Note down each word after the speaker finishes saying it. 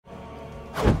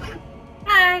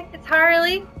Hi, it's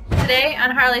Harley. Today on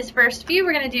Harley's First View,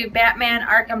 we're going to do Batman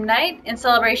Arkham Knight in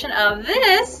celebration of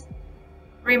this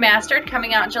remastered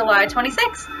coming out July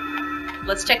 26th.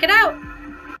 Let's check it out.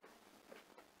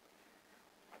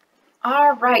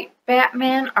 Alright,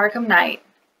 Batman Arkham Knight.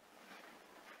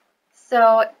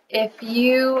 So if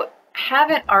you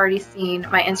haven't already seen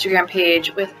my Instagram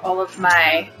page with all of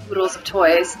my oodles of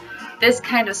toys, this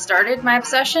kind of started my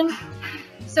obsession.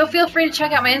 So feel free to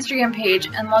check out my Instagram page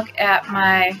and look at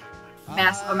my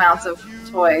massive amounts of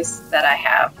toys that I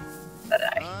have, that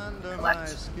I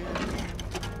collect.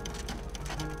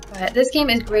 But this game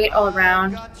is great all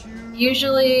around.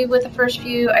 Usually with the First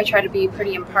View, I try to be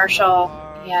pretty impartial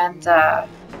and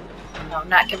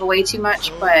not give away too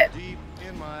much, but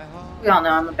we all know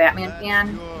I'm a Batman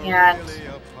fan, and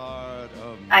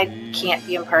I can't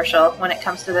be impartial when it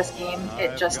comes to this game.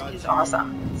 It just is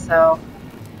awesome. So,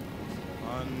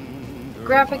 the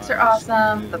graphics are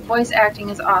awesome, the voice acting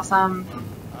is awesome,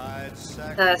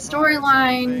 the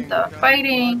storyline, the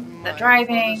fighting, the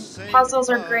driving, the puzzles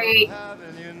are great.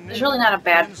 There's really not a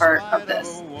bad part of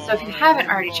this. So if you haven't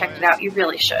already checked it out, you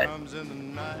really should.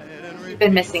 You've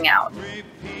been missing out.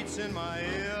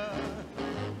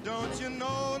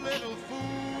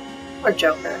 Poor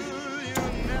Joker.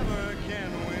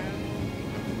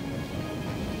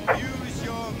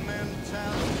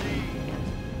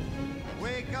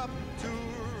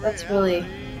 That's really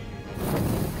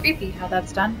creepy how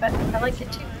that's done, but I like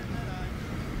it too.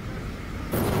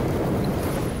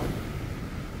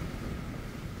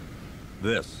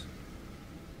 This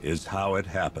is how it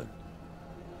happened.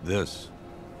 This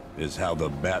is how the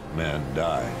Batman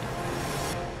died.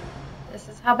 This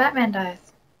is how Batman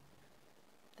dies.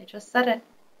 They just said it.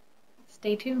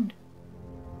 Stay tuned.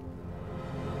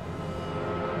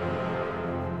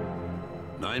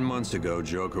 9 months ago,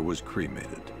 Joker was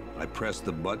cremated. I pressed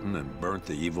the button and burnt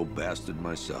the evil bastard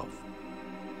myself.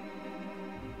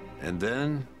 And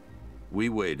then, we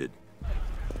waited.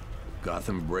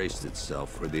 Gotham braced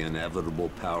itself for the inevitable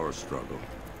power struggle.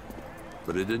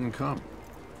 But it didn't come.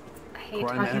 I hate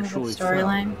talking about the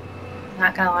storyline.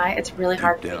 Not gonna lie, it's really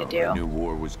hard for me to do. I knew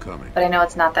war was coming. But I know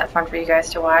it's not that fun for you guys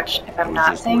to watch if I'm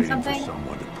not saying something. For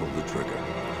someone to pull the trigger.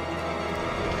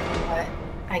 But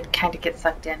I kind of get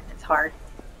sucked in. It's hard.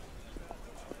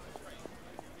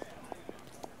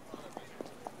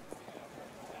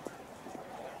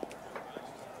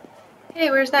 Hey,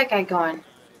 where's that guy going?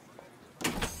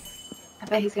 I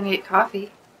bet he's gonna get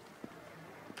coffee.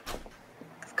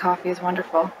 'Cause coffee is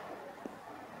wonderful.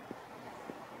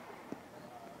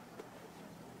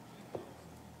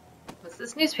 What's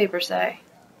this newspaper say?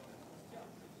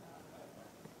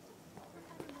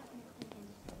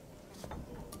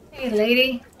 Hey,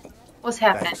 lady. What's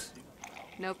happening? Thanks.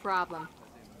 No problem.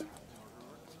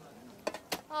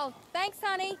 Oh, thanks,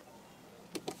 honey.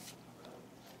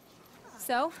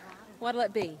 So, what'll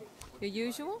it be? Your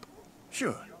usual?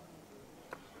 Sure.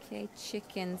 Okay,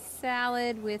 chicken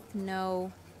salad with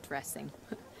no dressing.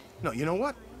 No, you know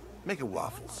what? Make it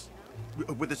waffles.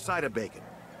 With a side of bacon.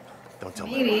 Don't tell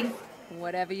Maybe. me.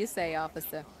 Whatever you say,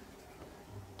 officer.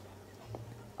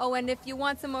 Oh, and if you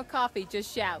want some more coffee,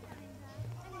 just shout.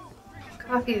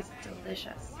 Coffee is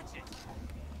delicious.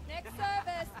 Next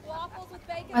service, waffles with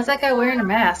bacon. Why is that guy wearing a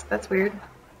mask? That's weird.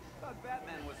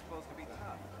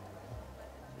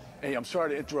 Hey, I'm sorry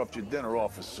to interrupt your dinner,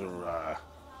 Officer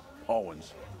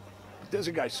Owens. But there's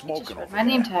a guy smoking over my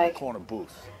name there, tag. corner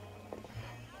booth.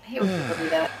 I hate when people do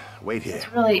that. Wait here. It's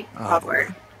really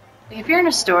awkward. Like if you're in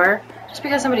a store, just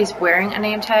because somebody's wearing a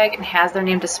name tag and has their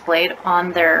name displayed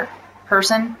on their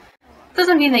person,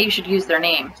 doesn't mean that you should use their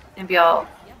name and be all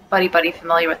buddy-buddy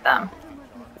familiar with them.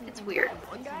 It's weird.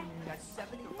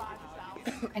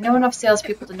 I know enough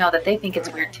salespeople to know that they think it's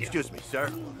weird too. Excuse me,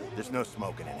 sir. There's no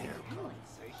smoking in here.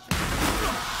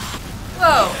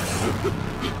 Whoa!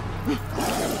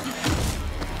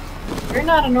 You're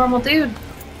not a normal dude.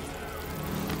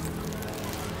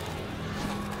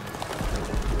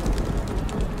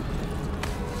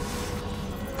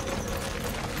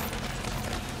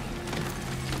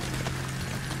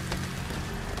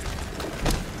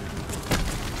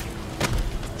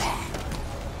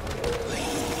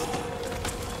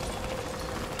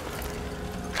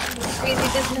 What crazy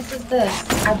business is this?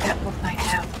 I bet we'll find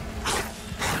out.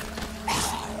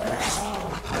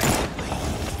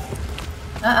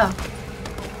 Uh-oh.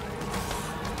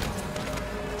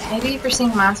 Maybe if you're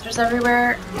seeing monsters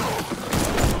everywhere,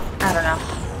 I don't know.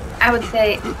 I would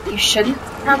say you shouldn't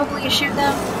probably shoot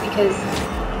them because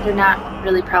they're not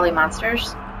really probably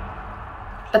monsters.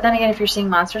 But then again, if you're seeing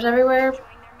monsters everywhere,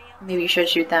 maybe you should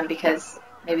shoot them because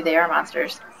maybe they are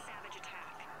monsters.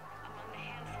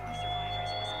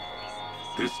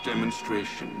 This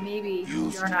demonstration Maybe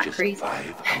used you're not just crazy.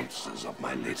 5 ounces of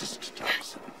my latest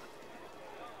toxin.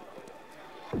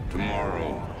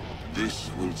 Tomorrow, this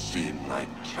will seem like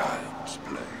child's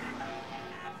play.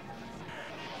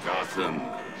 Gotham,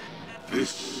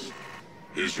 this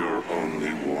is your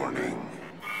only warning.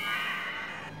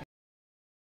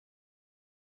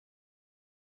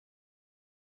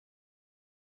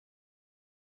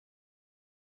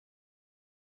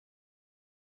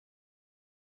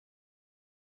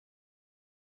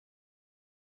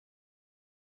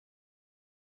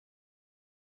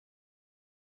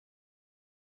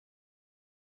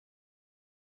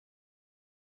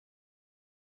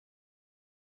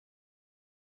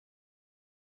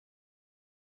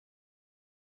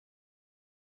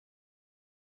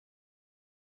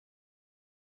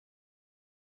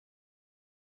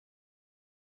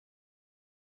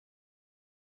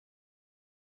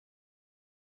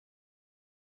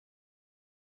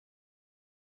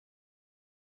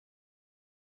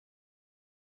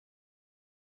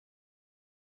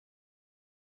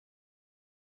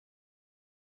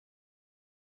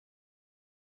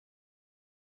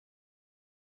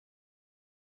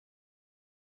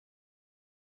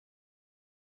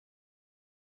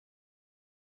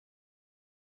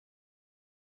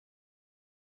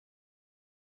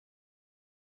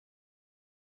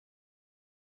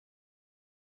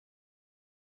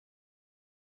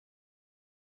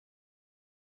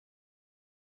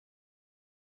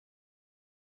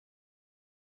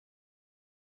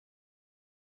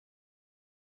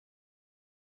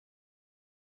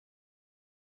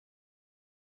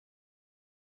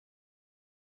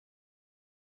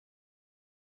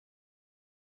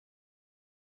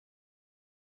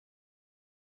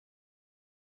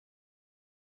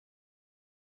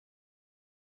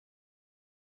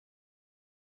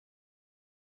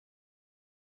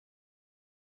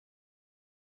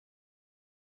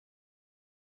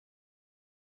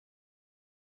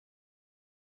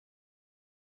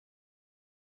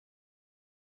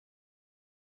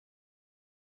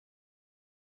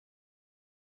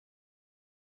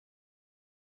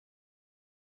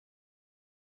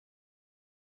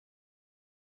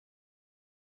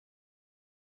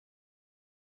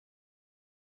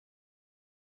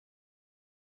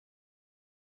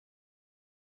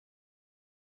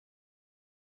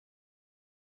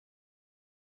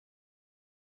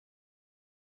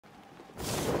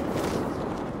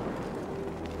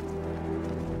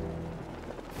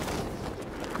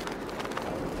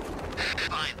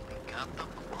 Finally, Gotham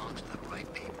belongs to the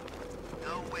right people.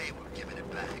 No way we're giving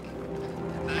it back.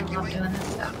 I love doing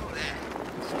this stuff. Screw that.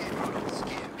 Scarecrow don't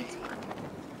scare me. It's fun.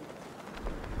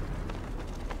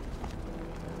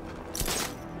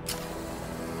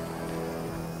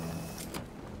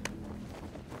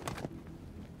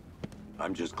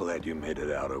 I'm just glad you made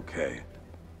it out okay.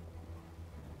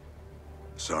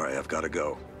 Sorry, I've got to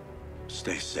go.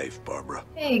 Stay safe, Barbara.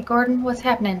 Hey, Gordon, what's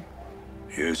happening?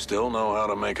 You still know how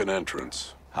to make an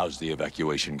entrance. How's the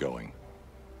evacuation going?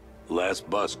 Last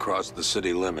bus crossed the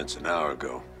city limits an hour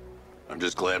ago. I'm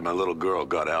just glad my little girl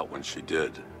got out when she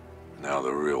did. Now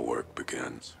the real work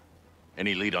begins.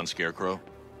 Any lead on Scarecrow?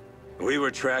 We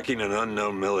were tracking an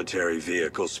unknown military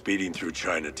vehicle speeding through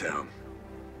Chinatown.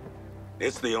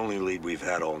 It's the only lead we've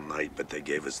had all night, but they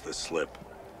gave us the slip.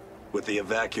 With the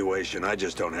evacuation, I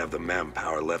just don't have the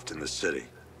manpower left in the city.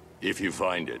 If you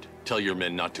find it, tell your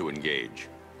men not to engage.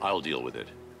 I'll deal with it.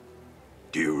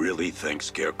 Do you really think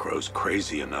Scarecrow's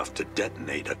crazy enough to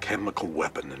detonate a chemical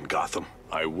weapon in Gotham?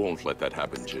 I won't let that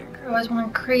happen, Jim. Scarecrow is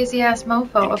one crazy ass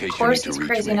mofo. In Of case you course need to he's reach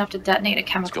crazy me, enough to detonate a It's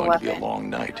chemical going to weapon. be a long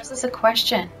night. Is this a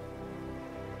question?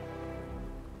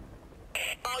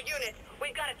 All units,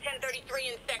 we've got a 1033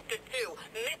 in Sector 2.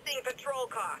 Missing patrol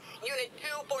car. Unit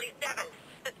 247.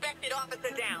 Suspected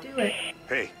officer down. Do it.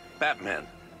 Hey, Batman.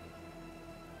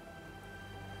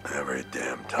 Every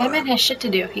damn time. Batman has shit to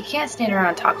do. He can't stand around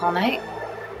and talk all night.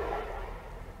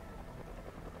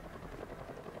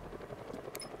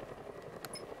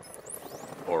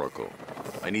 Oracle,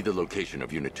 I need the location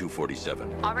of Unit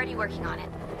 247. Already working on it.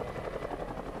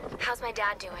 How's my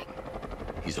dad doing?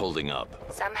 He's holding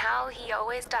up. Somehow he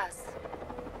always does.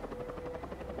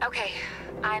 Okay,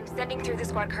 I'm sending through the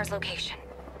squad car's location.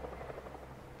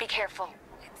 Be careful.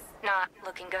 It's not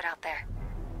looking good out there.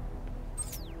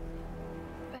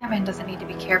 Batman doesn't need to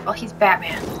be careful. He's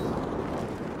Batman.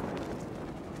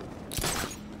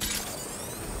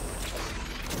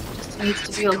 Just needs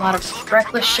to do a lot of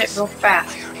reckless shit real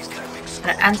fast. And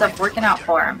it ends up working out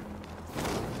for him.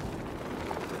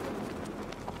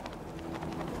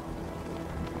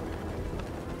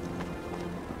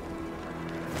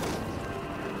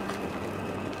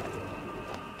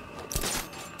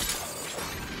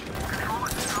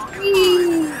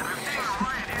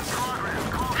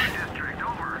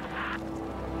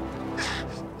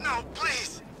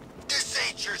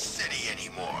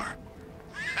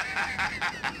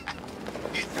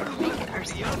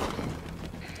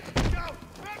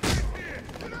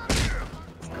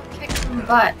 the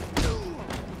butt.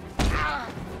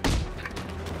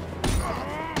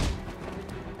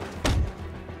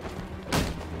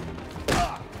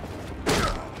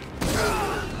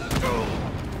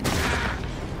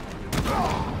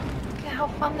 Look at how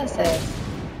fun this is.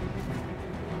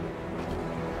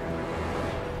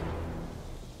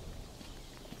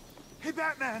 Hey,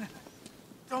 Batman!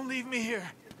 Don't leave me here.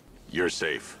 You're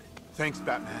safe. Thanks,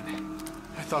 Batman.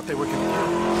 I thought they were gonna kill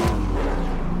me.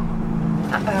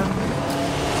 Uh-oh.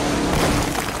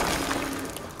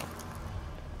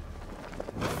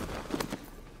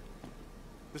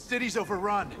 The city's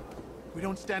overrun. We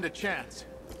don't stand a chance.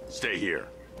 Stay here.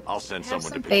 I'll send Have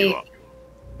someone to some pick you faith. up.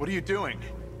 What are you doing?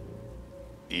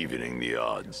 Evening the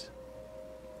odds.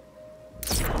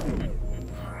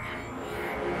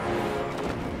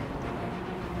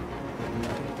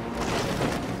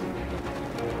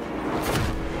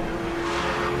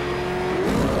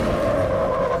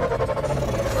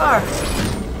 Car.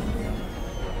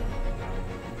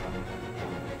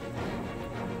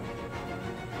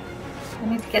 I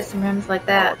need to get some rims like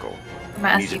that. Oracle, for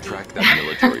my we need to SUV. track that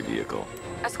military vehicle.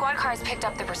 A squad car has picked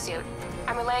up the pursuit.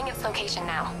 I'm relaying its location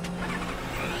now.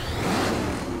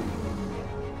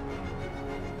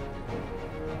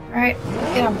 Alright,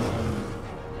 get him.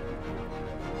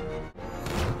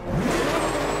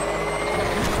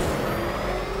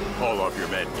 Call off your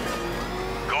men.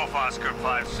 Golf Oscar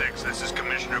 5-6, this is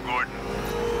Commissioner Gordon.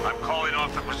 I'm calling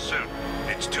off the pursuit.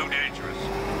 It's too dangerous.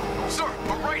 Sir,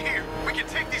 we're right here. We can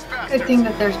take these bastards. Good thing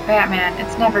that there's Batman.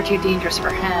 It's never too dangerous for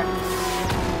him.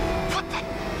 What the?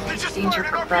 They just Danger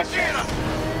fired an for breakfast. RPG at us.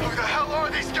 Who the hell are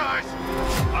these guys?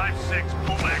 5-6,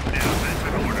 pull back now. That's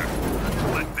an order.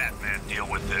 Let Batman deal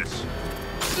with this.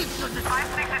 5-6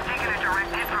 has taken a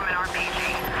direct hit from an RPG.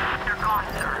 They're gone,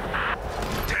 sir.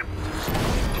 Tim,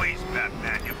 please,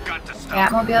 Batman, you've got to stop.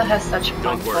 Batmobile has such a fun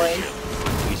Don't worry, voice.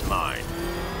 Jim. He's mine.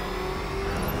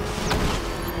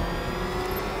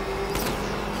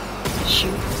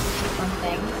 Shoot some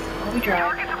things while we drive.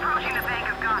 Target's approaching the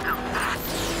Bank of Gotham.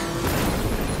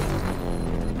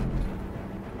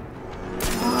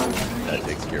 That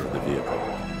takes care of the vehicle.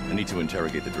 I need to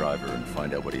interrogate the driver and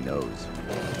find out what he knows.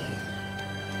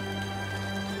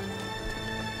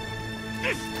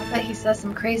 I bet he says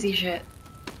some crazy shit.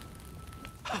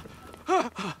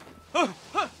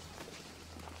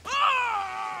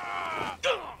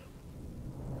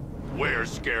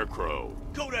 Where's Scarecrow?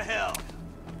 Go to hell.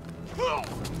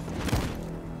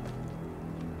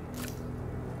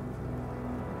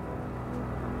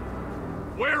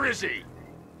 Where is he?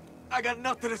 I got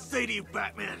nothing to say to you,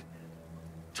 Batman.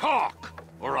 Talk,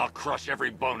 or I'll crush every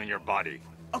bone in your body.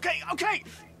 Okay.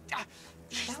 That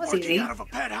was Working easy. out of a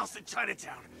penthouse in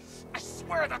Chinatown. I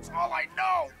swear that's all I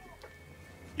know.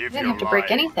 If didn't have to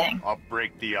break anything. I'll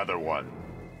break the other one.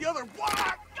 The other one.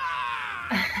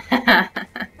 Ah!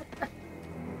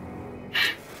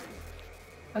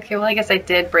 Okay, well I guess I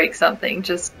did break something,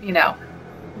 just, you know,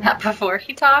 not before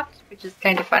he talked, which is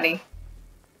kind of funny.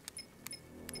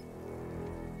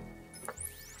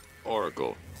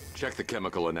 Oracle, check the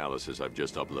chemical analysis I've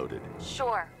just uploaded.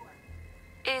 Sure.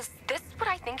 Is this what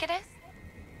I think it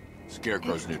is?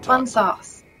 Scarecrow's new Fun toxin.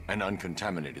 sauce. An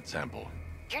uncontaminated sample.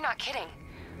 You're not kidding.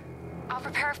 I'll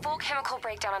prepare a full chemical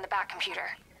breakdown on the back computer.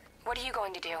 What are you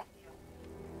going to do?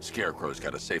 Scarecrow's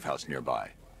got a safe house nearby.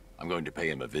 I'm going to pay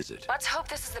him a visit. Let's hope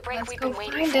this is the break Let's we've go been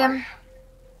waiting find for. him.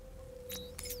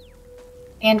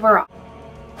 And we're off.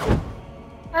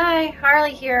 Hi,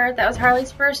 Harley here. That was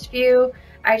Harley's first view.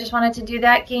 I just wanted to do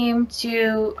that game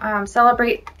to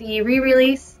celebrate the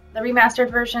re-release, the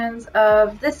remastered versions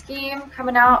of this game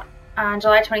coming out on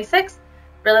July 26th.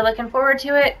 Really looking forward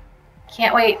to it.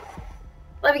 Can't wait.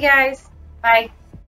 Love you guys. Bye.